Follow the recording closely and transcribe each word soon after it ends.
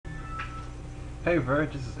Hey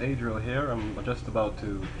Verge, this is Adriel here. I'm just about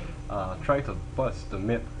to try to bust the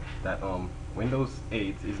myth that Windows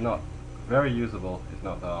 8 is not very usable. It's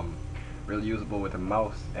not really usable with a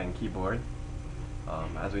mouse and keyboard.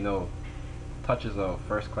 As we know, touch is a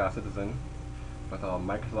first-class citizen, but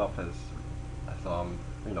Microsoft has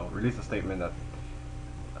released a statement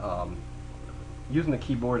that um, using the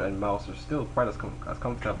keyboard and mouse are still quite as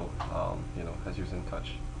comfortable as using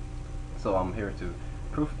touch. So I'm here to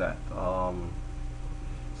prove that.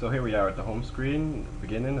 So here we are at the home screen, the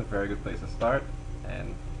beginning, a very good place to start,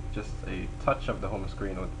 and just a touch of the home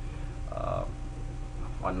screen would uh,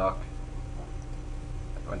 unlock.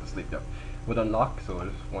 I went to sleep, yep. Would unlock, so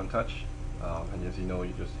just one touch, and as you know,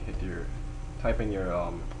 you just type in your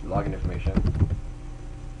login information,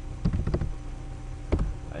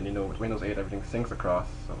 and you know with Windows 8 everything syncs across,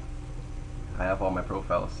 so I have all my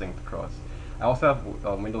profiles synced across. I also have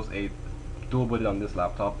Windows 8 dual booted on this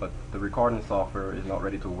laptop, but the recording software is not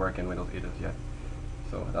ready to work in Windows 8 as yet.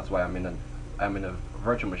 So that's why I'm in a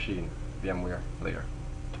virtual machine VMware layer.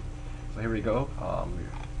 So here we go.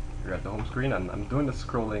 We're at the home screen, and I'm doing the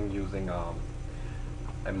scrolling using a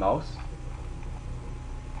mouse.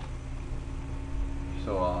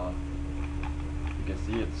 So you can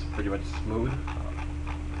see it's pretty much smooth.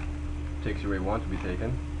 Takes you where you want to be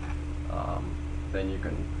taken. Then you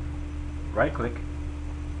can right click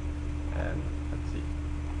and let's see.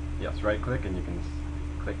 Yes, right click and you can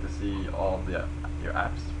click to see all of your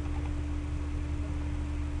apps.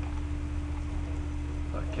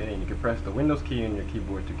 Okay, and you can press the Windows key on your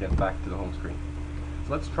keyboard to get back to the home screen.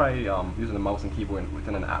 So let's try using the mouse and keyboard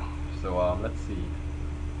within an app. So let's see.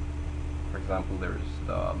 For example, there's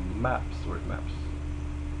the Maps. Where's Maps?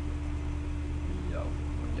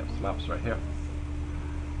 Yes, Maps right here.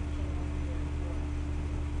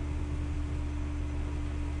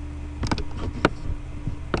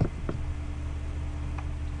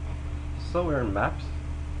 So we're in Maps.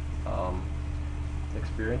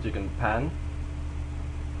 Experience. You can pan.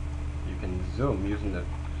 You can zoom using the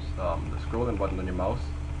scrolling button on your mouse.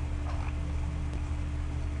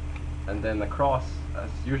 And then across, as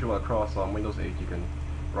usual across on Windows 8, you can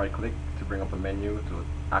right click to bring up a menu to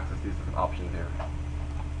access these different options here.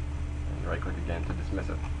 And right click again to dismiss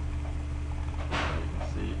it. So you can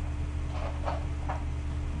see.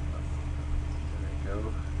 There we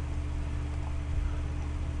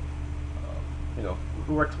go.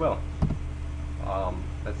 It works well.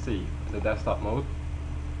 Let's see, the desktop mode.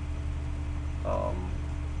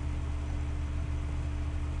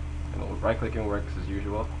 Right clicking works as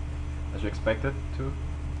usual, as you expect it to.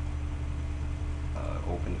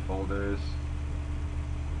 Open folders.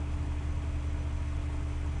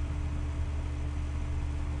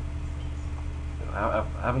 I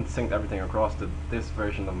haven't synced everything across to this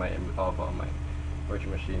version of my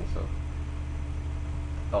virtual machine, so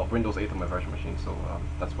Windows 8 on my virtual machine, so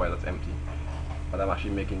that's why that's empty. But I'm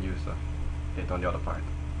actually making use of it on the other part.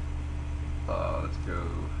 Let's go.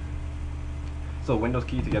 So Windows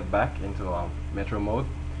key to get back into Metro mode.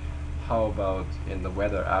 How about in the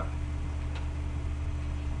weather app?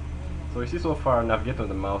 So you see so far navigating with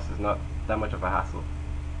the mouse is not that much of a hassle.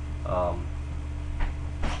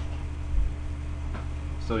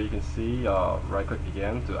 So you can see right click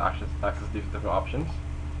again to access these different options.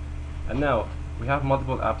 And now we have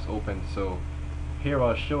multiple apps open, so here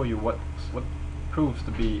I'll show you what proves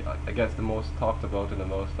to be I guess the most talked about and the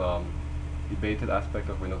most debated aspect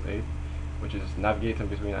of Windows 8, which is navigating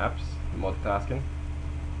between apps and multitasking.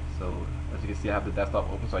 So as you can see, I have the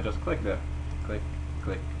desktop open, so I just click there, click,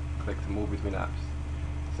 click, click to move between apps.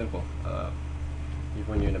 Simple. Even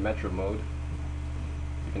when you're in the Metro mode,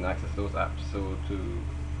 you can access those apps. So to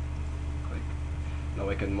click, now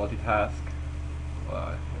I can multitask.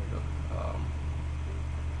 Here we go.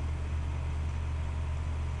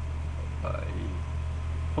 By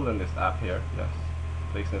pulling this app here, yes,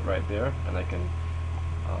 placing it right there, and I can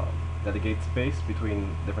dedicate space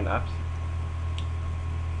between different apps,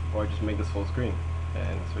 or just make this full screen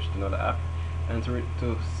and switch to another app. And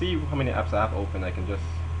to see how many apps I have open, I can just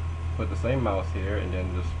put the same mouse here and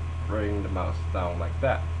then just bring the mouse down like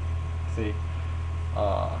that. See,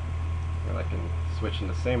 I can switch in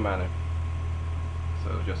the same manner.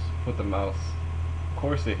 So just put the mouse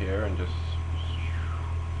cursor here and just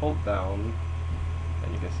hold down,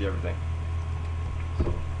 and you can see everything.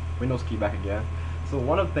 So Windows key back again. So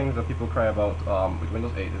one of the things that people cry about with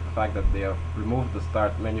Windows 8 is the fact that they have removed the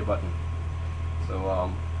start menu button.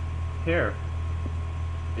 So here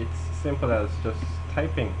it's simple as just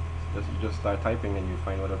typing. You just start typing and you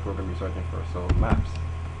find whatever program you're searching for. So Maps,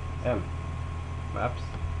 Maps.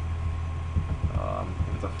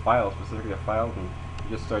 If it's a file, specifically a file, then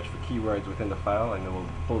You just search for keywords within the file, and it will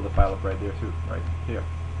pull the file up right there too, right here.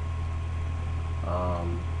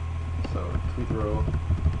 So tweet row,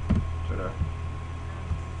 Twitter,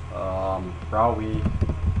 Browie,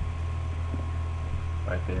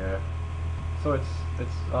 right there. So it's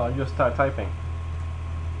you just start typing.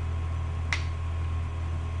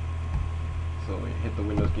 So we hit the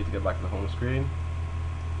Windows key to get back to the home screen.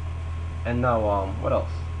 And now what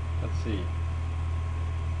else? Let's see.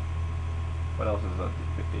 What else is a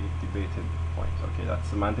debated point? Okay, that's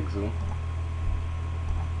semantic zoom.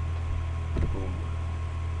 Boom.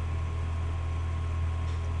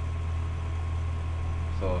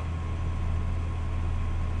 So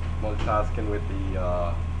multitasking with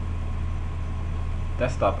the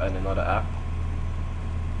desktop and another app.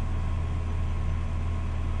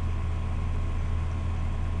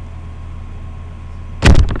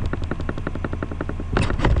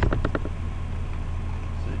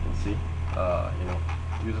 So you can see, you know,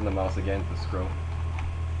 using the mouse again to scroll.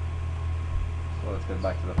 So let's get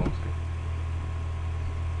back to the home screen.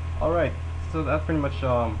 Alright, so that's pretty much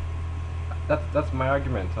that's my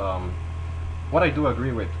argument. What I do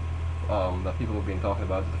agree with that people have been talking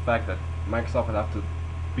about is the fact that Microsoft would have to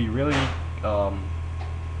be really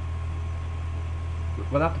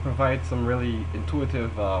would have to provide some really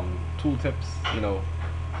intuitive tool tips, you know,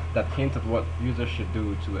 that hint at what users should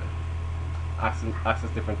do to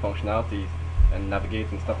access different functionalities and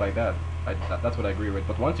navigate and stuff like that. That's what I agree with.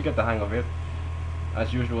 But once you get the hang of it,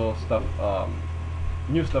 as usual,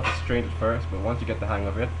 new stuff is strange at first, but once you get the hang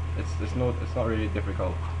of it, it's not really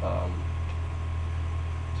difficult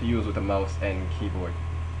to use with a mouse and keyboard.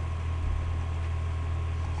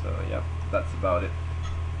 So yeah, that's about it.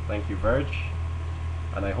 Thank you, Verge,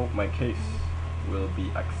 and I hope my case will be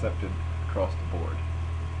accepted across the board.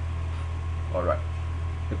 Alright,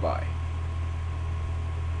 goodbye.